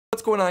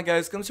What's going on,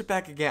 guys? Gomes are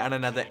back again on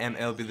another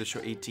MLB The Show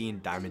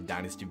 18 Diamond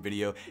Dynasty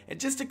video. And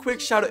just a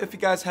quick shout out, if you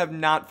guys have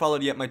not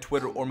followed yet my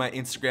Twitter or my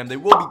Instagram, they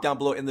will be down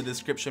below in the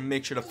description.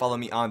 Make sure to follow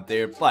me on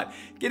there. But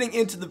getting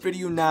into the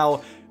video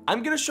now,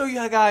 I'm going to show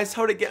you guys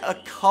how to get a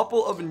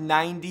couple of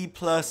 90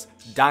 plus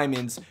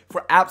diamonds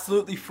for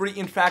absolutely free.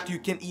 In fact, you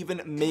can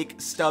even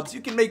make stubs. You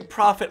can make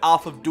profit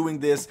off of doing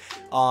this.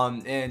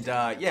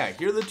 Yeah,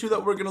 here are the two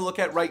that we're going to look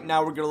at right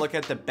now. We're going to look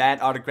at the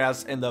bat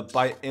autographs and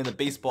the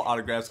baseball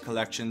autographs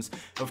collections.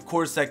 Of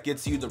course, that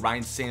gets you the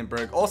Ryan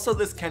Sandberg. Also,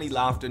 this Kenny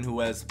Lofton, who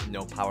has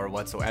no power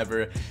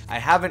whatsoever. I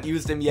haven't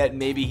used him yet.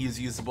 Maybe he's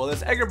usable.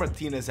 This Edgar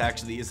Martinez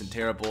actually isn't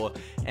terrible.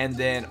 And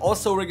then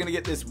also, we're going to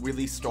get this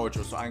Willie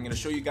Stargell. So I'm going to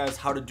show you guys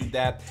how to do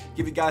that,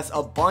 give you guys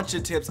a bunch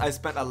of tips. I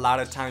spent a lot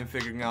of time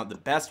figuring out the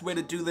best way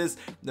to do this,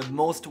 the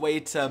most way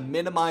to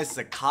minimize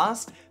the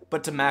cost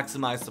but to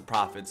maximize the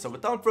profit. So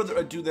without further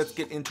ado, let's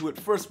get into it.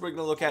 First, we're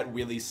gonna look at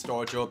Willie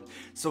Stargell.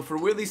 So for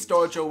Willie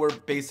Stargell, we're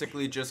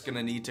basically just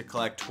gonna need to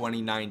collect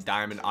 29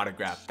 diamond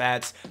autograph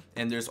bats,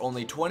 and there's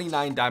only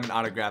 29 diamond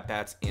autograph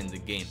bats in the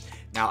game.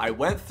 Now, I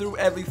went through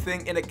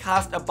everything, and it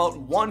cost about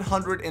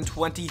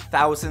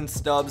 120,000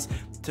 stubs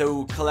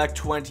to collect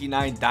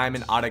 29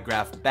 diamond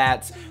autograph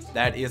bats.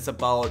 That is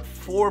about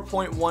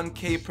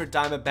 4.1k per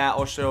diamond bat.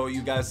 I'll show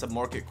you guys the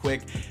market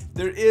quick.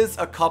 There is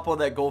a couple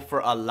that go for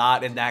a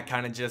lot, and that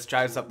kind of just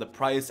drives up the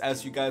price,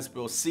 as you guys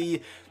will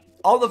see.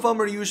 All of them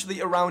are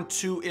usually around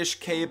 2-ish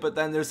K, but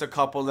then there's a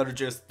couple that are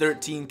just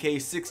 13k,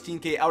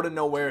 16k out of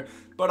nowhere,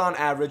 but on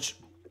average,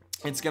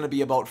 it's going to be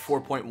about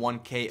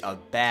 4.1k a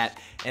bat.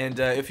 And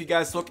if you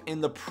guys look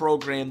in the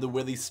program, the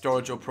Willie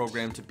Stargell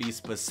program to be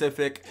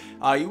specific,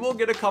 you will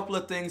get a couple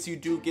of things. You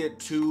do get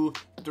 200,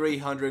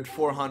 300,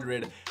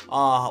 400,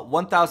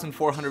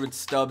 1,400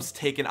 stubs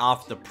taken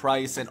off the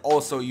price. And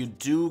also you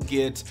do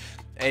get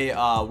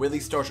a Willie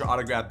Stargell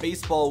autograph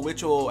baseball,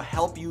 which will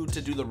help you to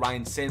do the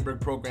Ryan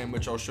Sandberg program,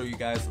 which I'll show you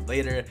guys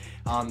later.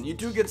 You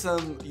do get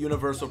some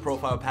universal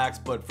profile packs,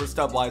 but for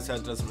stub wise,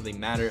 that doesn't really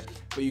matter.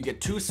 But you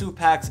get 2 soup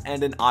packs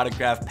and an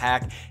autograph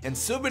pack, and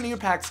souvenir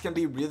packs can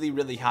be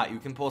really hot. You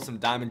can pull some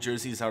diamond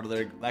jerseys out of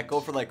there that go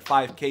for like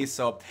 5k,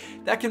 so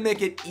that can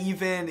make it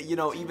even, you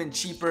know, even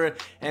cheaper.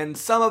 And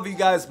some of you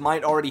guys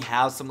might already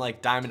have some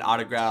like diamond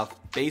autograph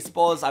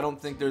baseballs. I don't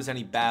think there's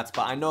any bats,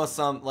 but I know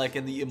some, like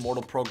in the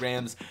immortal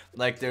programs,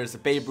 like there's a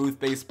Babe Ruth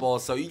baseball,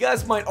 so you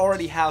guys might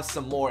already have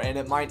some more, and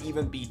it might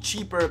even be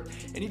cheaper,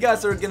 and you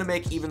guys are gonna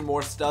make even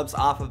more stubs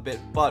off of it.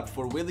 But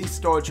for Willie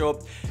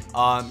Stargell,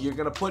 you're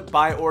gonna put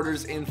buy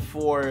orders in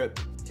for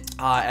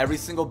every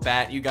single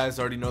bat. You guys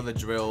already know the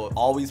drill.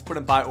 Always put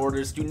in buy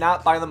orders. Do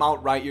not buy them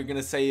outright. You're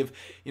gonna save,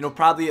 you know,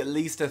 probably at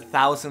least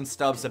 1,000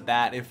 stubs a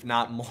bat, if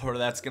not more.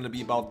 That's gonna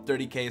be about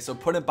 30k. So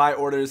put in buy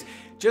orders.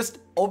 Just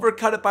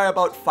overcut it by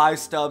about 5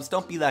 stubs.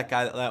 Don't be that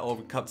guy that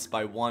overcuts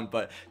by 1,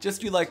 but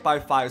just do like by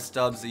 5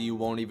 stubs, that you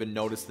won't even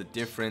notice the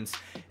difference.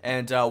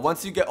 And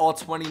once you get all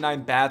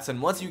 29 bats,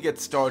 and once you get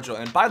Stargell,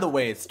 and by the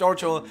way,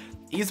 Stargell,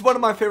 he's one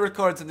of my favorite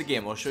cards in the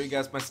game. I'll show you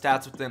guys my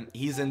stats with him.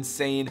 He's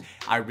insane.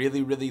 I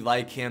really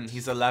like him.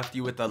 He's a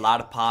lefty with a lot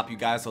of pop. You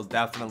guys will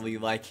definitely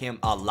like him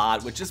a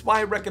lot, which is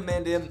why I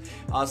recommend him.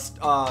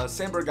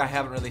 Sandberg, I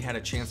haven't really had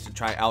a chance to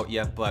try out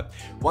yet, but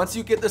once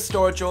you get the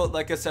Stargell,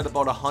 like I said,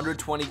 about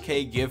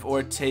 120k give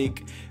or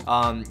take,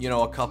 you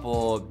know, a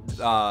couple,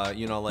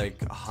 you know,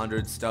 like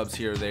 100 stubs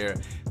here or there.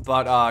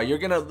 But you're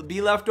gonna be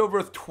left over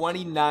with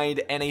 29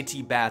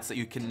 NAT bats that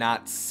you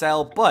cannot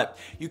sell, but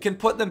you can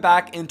put them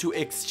back into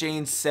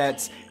exchange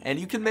sets, and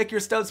you can make your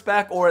stubs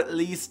back, or at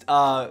least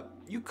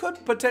you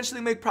could potentially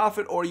make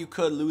profit, or you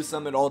could lose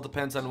some. It all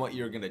depends on what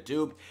you're gonna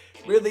do.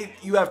 Really,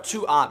 you have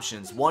 2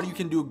 options. One, you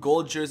can do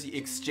gold jersey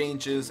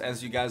exchanges,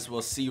 as you guys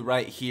will see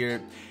right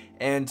here,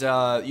 and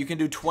you can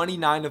do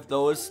 29 of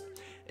those,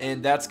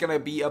 and that's gonna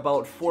be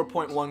about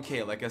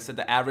 4.1k, like I said,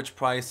 the average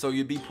price. So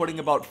you'd be putting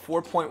about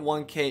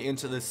 4.1k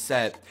into this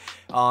set.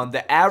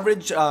 The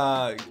average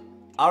out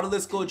of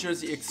this gold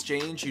jersey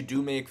exchange, you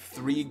do make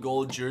 3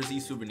 gold jersey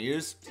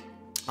souvenirs.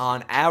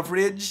 On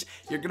average,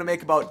 you're gonna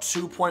make about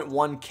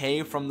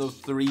 2.1k from those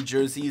 3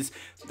 jerseys.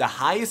 The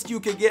highest you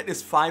could get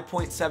is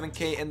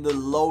 5.7k, and the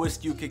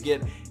lowest you could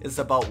get is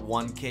about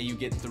 1k. You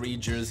get 3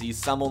 jerseys.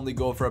 Some only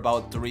go for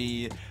about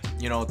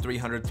 300,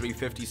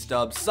 350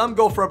 stubs. Some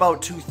go for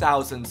about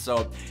 2,000.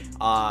 So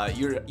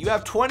you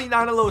have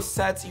 29 of those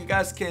sets. You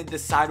guys can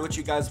decide what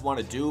you guys want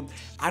to do.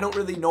 I don't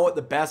really know what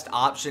the best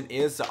option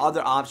is. The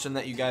other option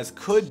that you guys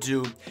could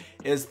do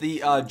is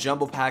the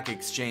jumbo pack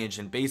exchange,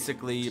 and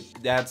basically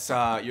that's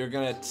you're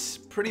gonna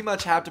pretty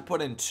much have to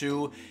put in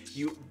 2.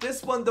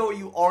 This one though,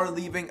 you are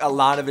leaving a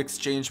lot of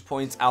exchange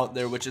points out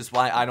there, which is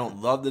why I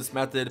don't love this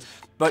method,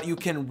 but you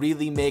can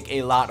really make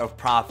a lot of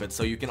profit.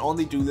 So you can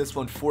only do this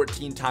one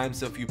 14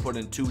 times if you put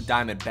in 2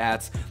 diamond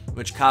bats,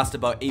 which cost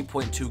about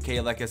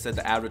 8.2k. Like I said,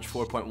 the average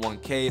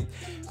 4.1k.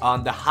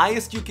 The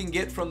highest you can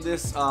get from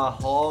this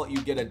haul,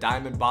 you get a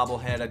diamond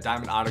bobblehead, a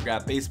diamond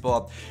autograph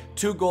baseball,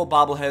 2 gold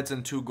bobbleheads,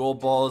 and 2 gold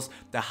balls.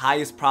 The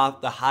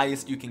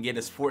highest you can get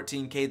is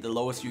 14k. The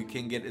lowest you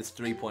can get is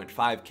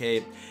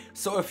 3.5k.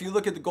 So if you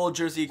look at the gold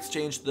jersey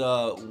exchange,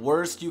 the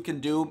worst you can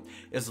do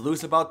is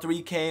lose about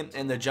 3K,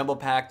 and the jumbo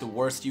pack, the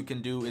worst you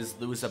can do is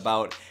lose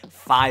about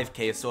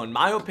 5K. So in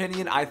my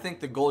opinion, I think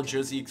the gold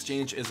jersey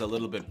exchange is a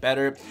little bit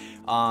better.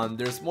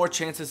 There's more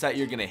chances that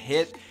you're gonna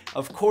hit.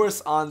 Of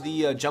course, on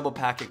the jumbo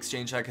pack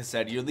exchange, like I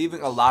said, you're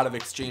leaving a lot of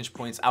exchange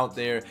points out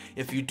there.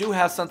 If you do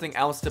have something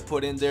else to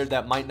put in there,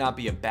 that might not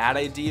be a bad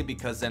idea,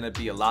 because then it'd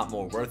be a lot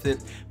more worth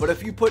it. But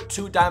if you put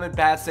 2 diamond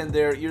bats in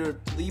there, you're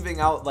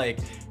leaving out like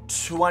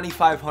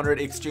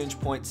 2,500 exchange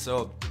points.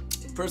 So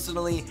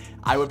personally,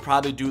 I would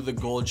probably do the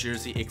gold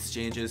jersey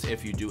exchanges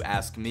if you do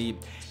ask me.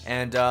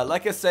 And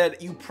like I said,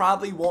 you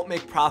probably won't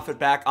make profit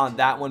back on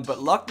that one, but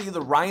luckily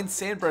the Ryne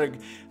Sandberg,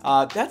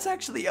 that's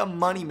actually a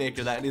money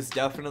maker. That is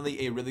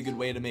definitely a really good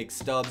way to make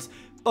stubs.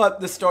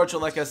 But the Starcher,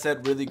 like I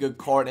said, really good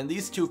card, and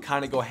these two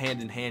kind of go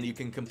hand in hand. You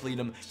can complete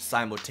them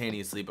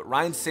simultaneously. But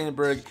Ryne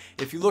Sandberg,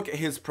 if you look at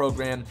his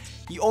program,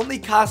 he only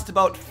cost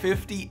about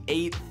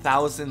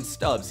 58,000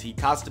 stubs. He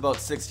cost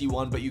about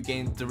 61, but you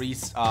gain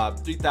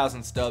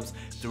 3,000 stubs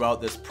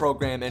throughout this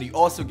program, and you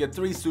also get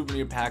 3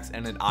 souvenir packs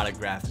and an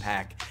autograph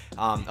pack.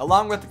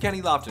 Along with the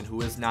Kenny Lofton, who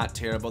is not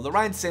terrible. The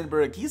Ryne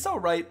Sandberg, he's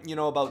alright, you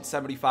know, about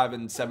 75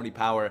 and 70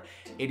 power,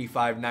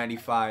 85,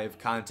 95,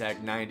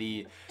 contact,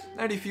 90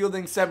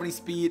 fielding, 70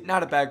 speed.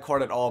 Not a bad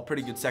card at all.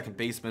 Pretty good second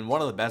baseman.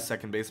 One of the best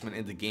second basemen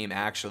in the game,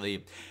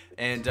 actually.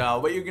 And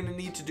what you're going to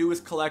need to do is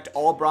collect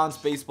all bronze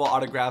baseball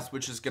autographs,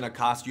 which is going to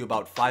cost you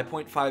about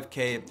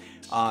 5.5K.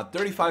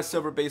 35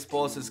 silver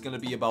baseballs is going to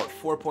be about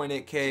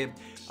 4.8K.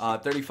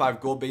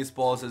 35 gold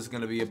baseballs is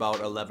going to be about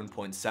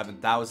 11.7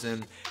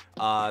 thousand.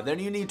 Then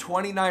you need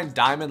 29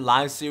 diamond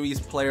live series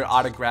player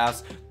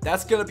autographs.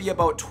 That's going to be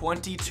about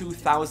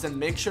 22,000.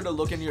 Make sure to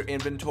look in your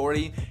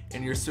inventory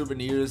and your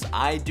souvenirs.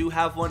 I do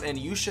have one, and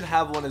you should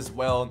have one as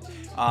well.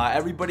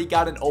 Everybody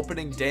got an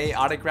opening day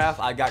autograph.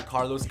 I got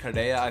Carlos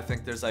Correa. I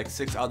think there's like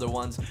 6 other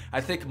ones.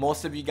 I think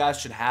most of you guys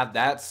should have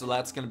that, so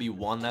that's going to be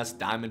one less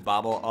diamond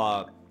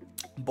ball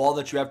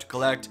that you have to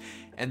collect.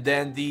 And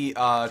then the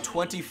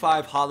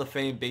 25 Hall of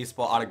Fame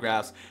baseball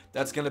autographs,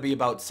 that's going to be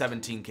about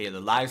 17K. The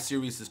live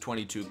series is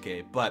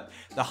 22K. But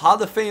the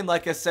Hall of Fame,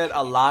 like I said,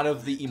 a lot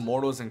of the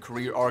Immortals and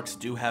career arcs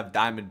do have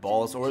diamond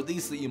balls, or at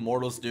least the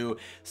Immortals do.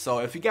 So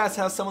if you guys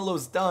have some of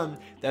those done,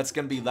 that's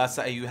going to be less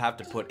that you have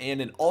to put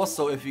in. And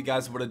also, if you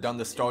guys would have done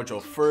the Star Joe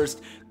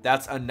first,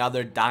 that's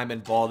another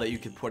diamond ball that you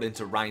could put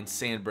into Ryne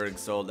Sandberg,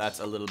 so that's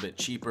a little bit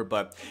cheaper.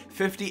 But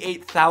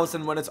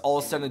 58,000 when it's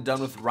all said and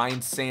done with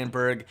Ryne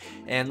Sandberg.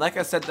 And like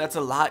I said, that's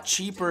a lot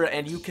cheaper,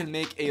 and you can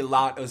make a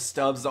lot of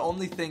stubs. The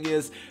only thing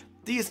is,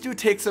 these do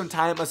take some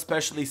time,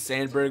 especially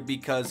Sandberg,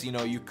 because, you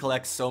know, you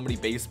collect so many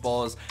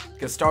baseballs.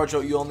 Because Star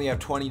Joe, you only have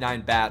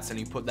 29 bats, and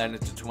you put that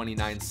into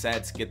 29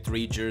 sets, get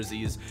 3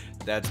 jerseys.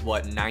 That's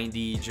what,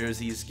 90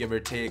 jerseys, give or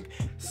take.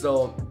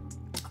 So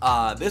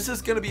this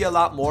is going to be a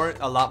lot more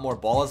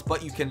balls,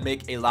 but you can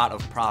make a lot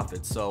of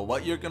profit. So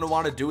what you're going to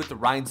want to do with the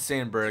Ryne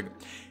Sandberg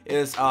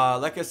is,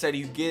 like I said,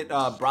 you get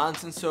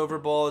bronze and silver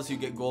balls, you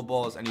get gold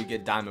balls, and you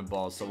get diamond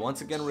balls. So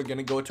once again, we're going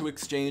to go to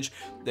exchange.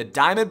 The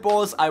diamond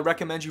balls, I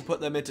recommend you put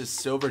them into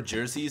silver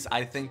jerseys.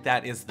 I think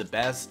that is the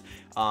best.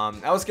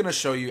 I was going to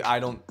show you,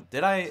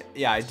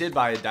 yeah, I did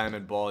buy a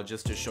diamond ball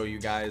just to show you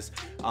guys.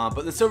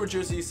 But the silver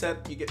jersey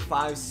set, you get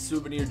 5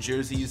 souvenir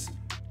jerseys.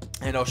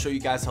 And I'll show you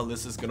guys how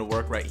this is going to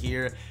work right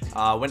here.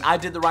 When I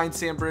did the Ryne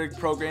Sandberg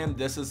program,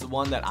 this is the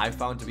one that I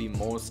found to be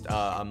most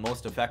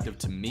effective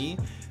to me.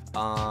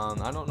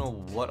 I don't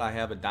know what I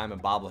have a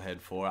diamond bobblehead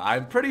for.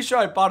 I'm pretty sure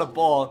I bought a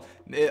ball.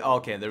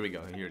 Okay, there we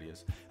go. Here it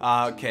is.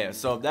 Okay,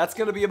 so that's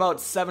going to be about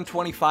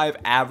 725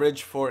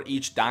 average for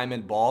each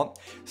diamond ball.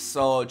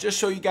 So just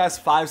show you guys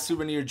 5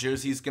 souvenir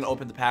jerseys. Going to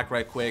open the pack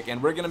right quick,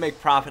 and we're going to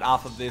make profit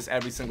off of this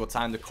every single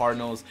time. The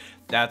Cardinals,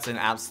 that's an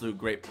absolute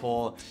great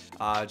pull.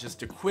 Just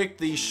to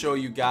quickly show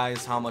you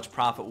guys how much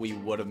profit we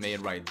would have made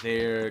right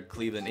there.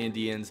 Cleveland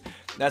Indians,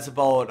 that's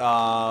about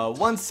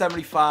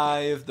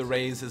 175. The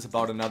Rays is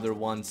about another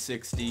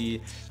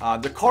 160.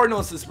 The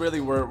Cardinals is really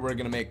where we're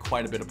going to make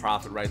quite a bit of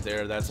profit right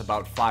there. That's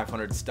about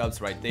 500 stubs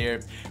right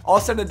there. All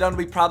said and done,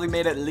 we probably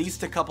made at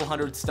least a couple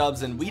hundred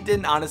stubs, and we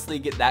didn't honestly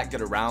get that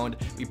good around.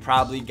 We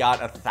probably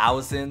got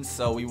 1,000,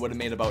 so we would have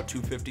made about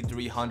 250,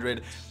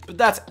 300. But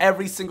that's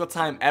every single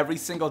time, every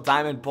single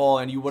diamond ball,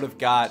 and you would have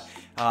got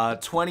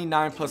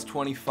 29 plus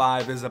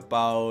 25 is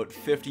about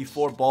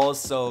 54 balls.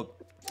 So,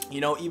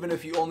 you know, even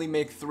if you only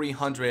make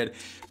 300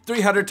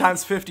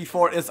 times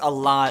 54 is a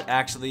lot,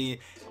 actually.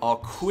 I'll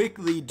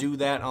quickly do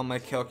that on my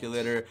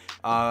calculator.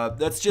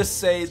 Let's just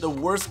say the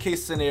worst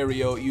case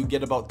scenario, you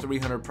get about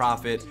 300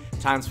 profit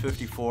times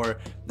 54.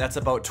 That's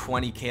about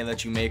 20K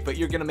that you make, but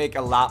you're gonna make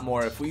a lot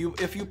more. If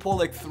you pull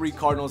like 3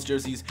 Cardinals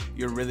jerseys,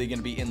 you're really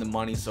gonna be in the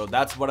money. So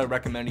that's what I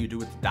recommend you do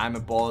with the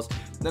diamond balls.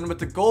 Then with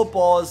the gold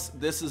balls,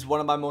 this is one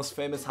of my most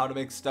famous how to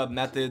make stub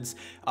methods.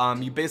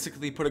 You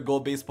basically put a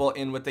gold baseball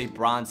in with a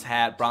bronze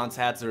hat. Bronze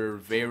hats are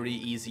very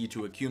easy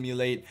to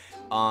accumulate.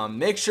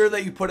 Make sure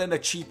that you put in a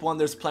cheap one.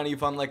 There's plenty of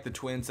them, like the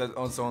Twins,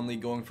 that's only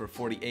going for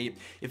 48.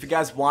 If you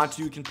guys want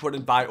to, you can put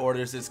in buy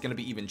orders. It's going to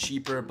be even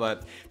cheaper,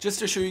 but just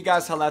to show you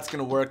guys how that's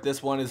going to work,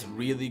 this one is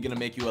really really gonna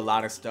make you a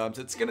lot of stubs.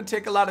 It's gonna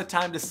take a lot of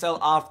time to sell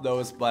off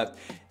those, but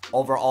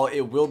overall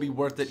it will be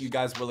worth it. You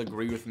guys will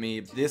agree with me.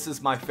 This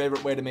is my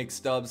favorite way to make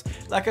stubs.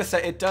 Like I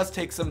said, it does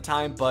take some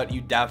time, but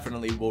you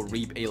definitely will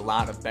reap a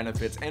lot of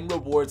benefits and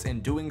rewards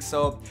in doing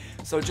so.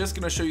 So just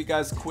gonna show you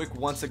guys quick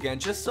once again,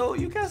 just so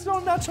you guys know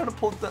I'm not trying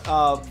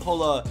to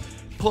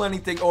pull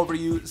anything over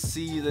you.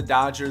 See the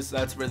Dodgers,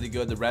 that's really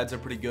good. The Reds are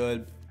pretty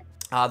good.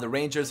 The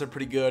Rangers are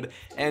pretty good,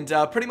 and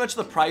pretty much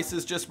the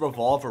prices just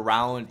revolve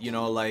around, you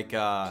know, like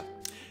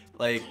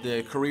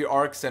the career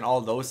arcs and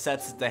all those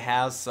sets that they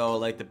have. So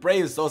like the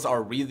Braves, those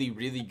are really,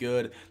 really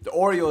good. The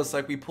Orioles,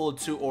 like we pulled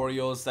 2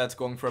 Orioles, that's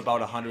going for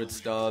about 100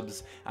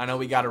 stubs. I know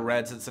we got a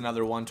Reds, it's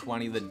another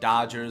 120. The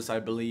Dodgers, I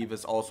believe,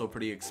 is also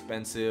pretty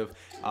expensive.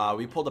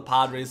 We pulled the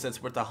Padres,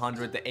 that's worth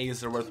 100. The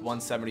A's are worth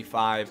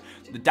 175.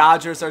 The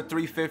Dodgers are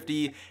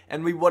 350,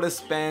 and we would have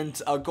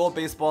spent a gold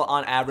baseball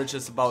on average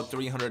is about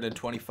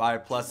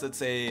 325 plus.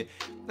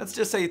 Let's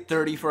just say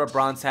 30 for a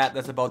bronze hat.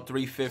 That's about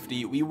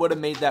 350. We would have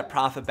made that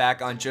profit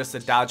back on just a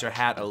Dodger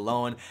hat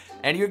alone,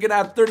 and you're gonna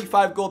have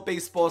 35 gold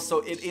baseballs.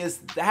 So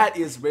that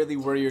is really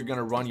where you're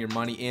gonna run your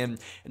money in.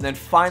 And then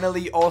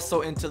finally,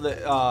 also into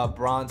the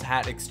bronze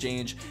hat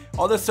exchange,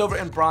 all the silver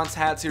and bronze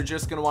hats, you're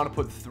just gonna want to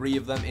put 3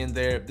 of them in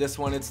there. This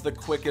one, it's the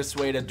quickest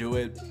way to do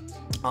it.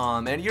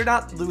 And you're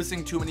not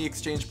losing too many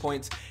exchange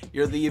points.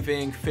 You're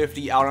leaving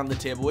 50 out on the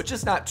table, which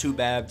is not too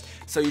bad.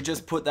 So you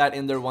just put that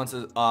in there once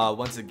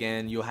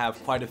again. You'll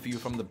have quite a few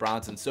from the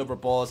bronze and silver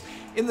balls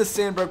in the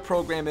Sandberg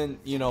program, and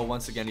you know,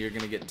 once again, you're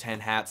gonna get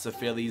 10 hats. The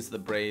Phillies, the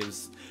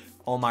Braves.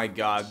 Oh my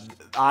god,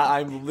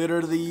 I'm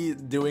literally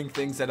doing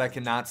things that I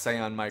cannot say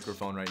on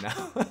microphone right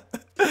now.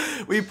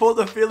 We pulled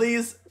the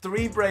Phillies,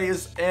 3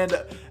 Braves, and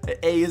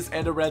A's,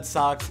 and a Red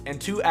Sox,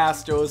 and 2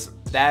 Astros.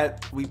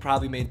 That we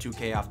probably made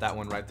 2K off that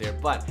one right there.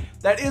 But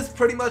that is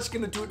pretty much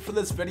gonna do it for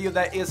this video.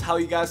 That is how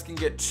you guys can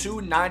get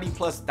 2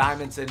 90+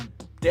 diamonds, and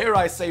dare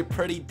I say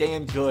pretty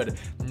damn good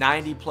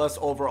 90+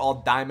 overall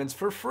diamonds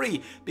for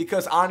free.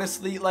 Because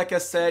honestly, like I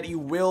said, you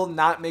will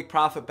not make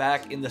profit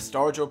back in the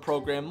Star Joe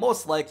program,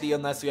 most likely,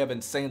 unless you have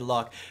insane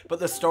luck. But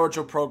the Star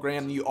Joe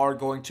program, you are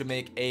going to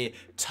make a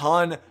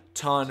ton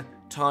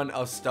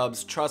of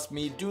stubs. Trust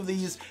me, do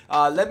these.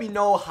 Let me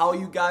know how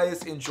you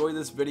guys enjoy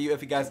this video.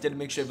 If you guys did,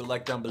 make sure to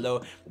like down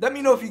below. Let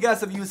me know if you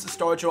guys have used the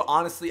Star Joe.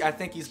 Honestly, I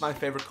think he's my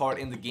favorite card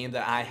in the game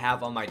that I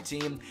have on my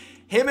team.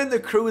 Him and the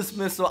cruise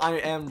missile, I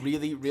am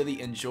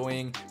really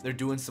enjoying. They're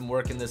doing some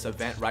work in this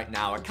event right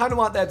now. I kind of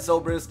want that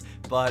Zobrist,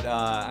 but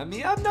I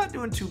mean, I'm not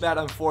doing too bad.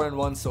 I'm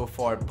 4-1 so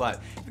far.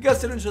 But if you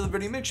guys did enjoy the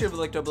video, make sure to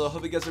like down below.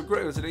 Hope you guys have a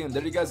great rest of the day, and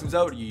there you guys comes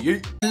out.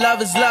 Yeet.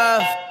 Love is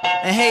love,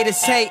 and hate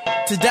is hate.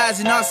 To die's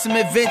an awesome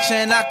adventure,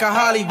 and I can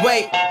hardly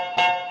wait.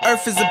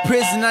 Earth is a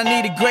prison, I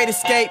need a great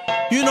escape.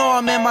 You know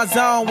I'm in my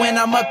zone when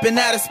I'm up in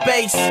outer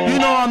space. You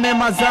know I'm in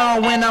my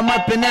zone when I'm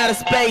up in outer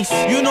space.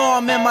 You know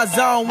I'm in my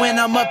zone when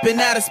I'm up in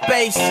outer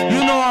space.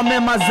 You know I'm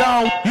in my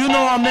zone. You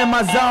know I'm in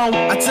my zone.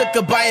 I took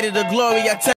a bite of the glory.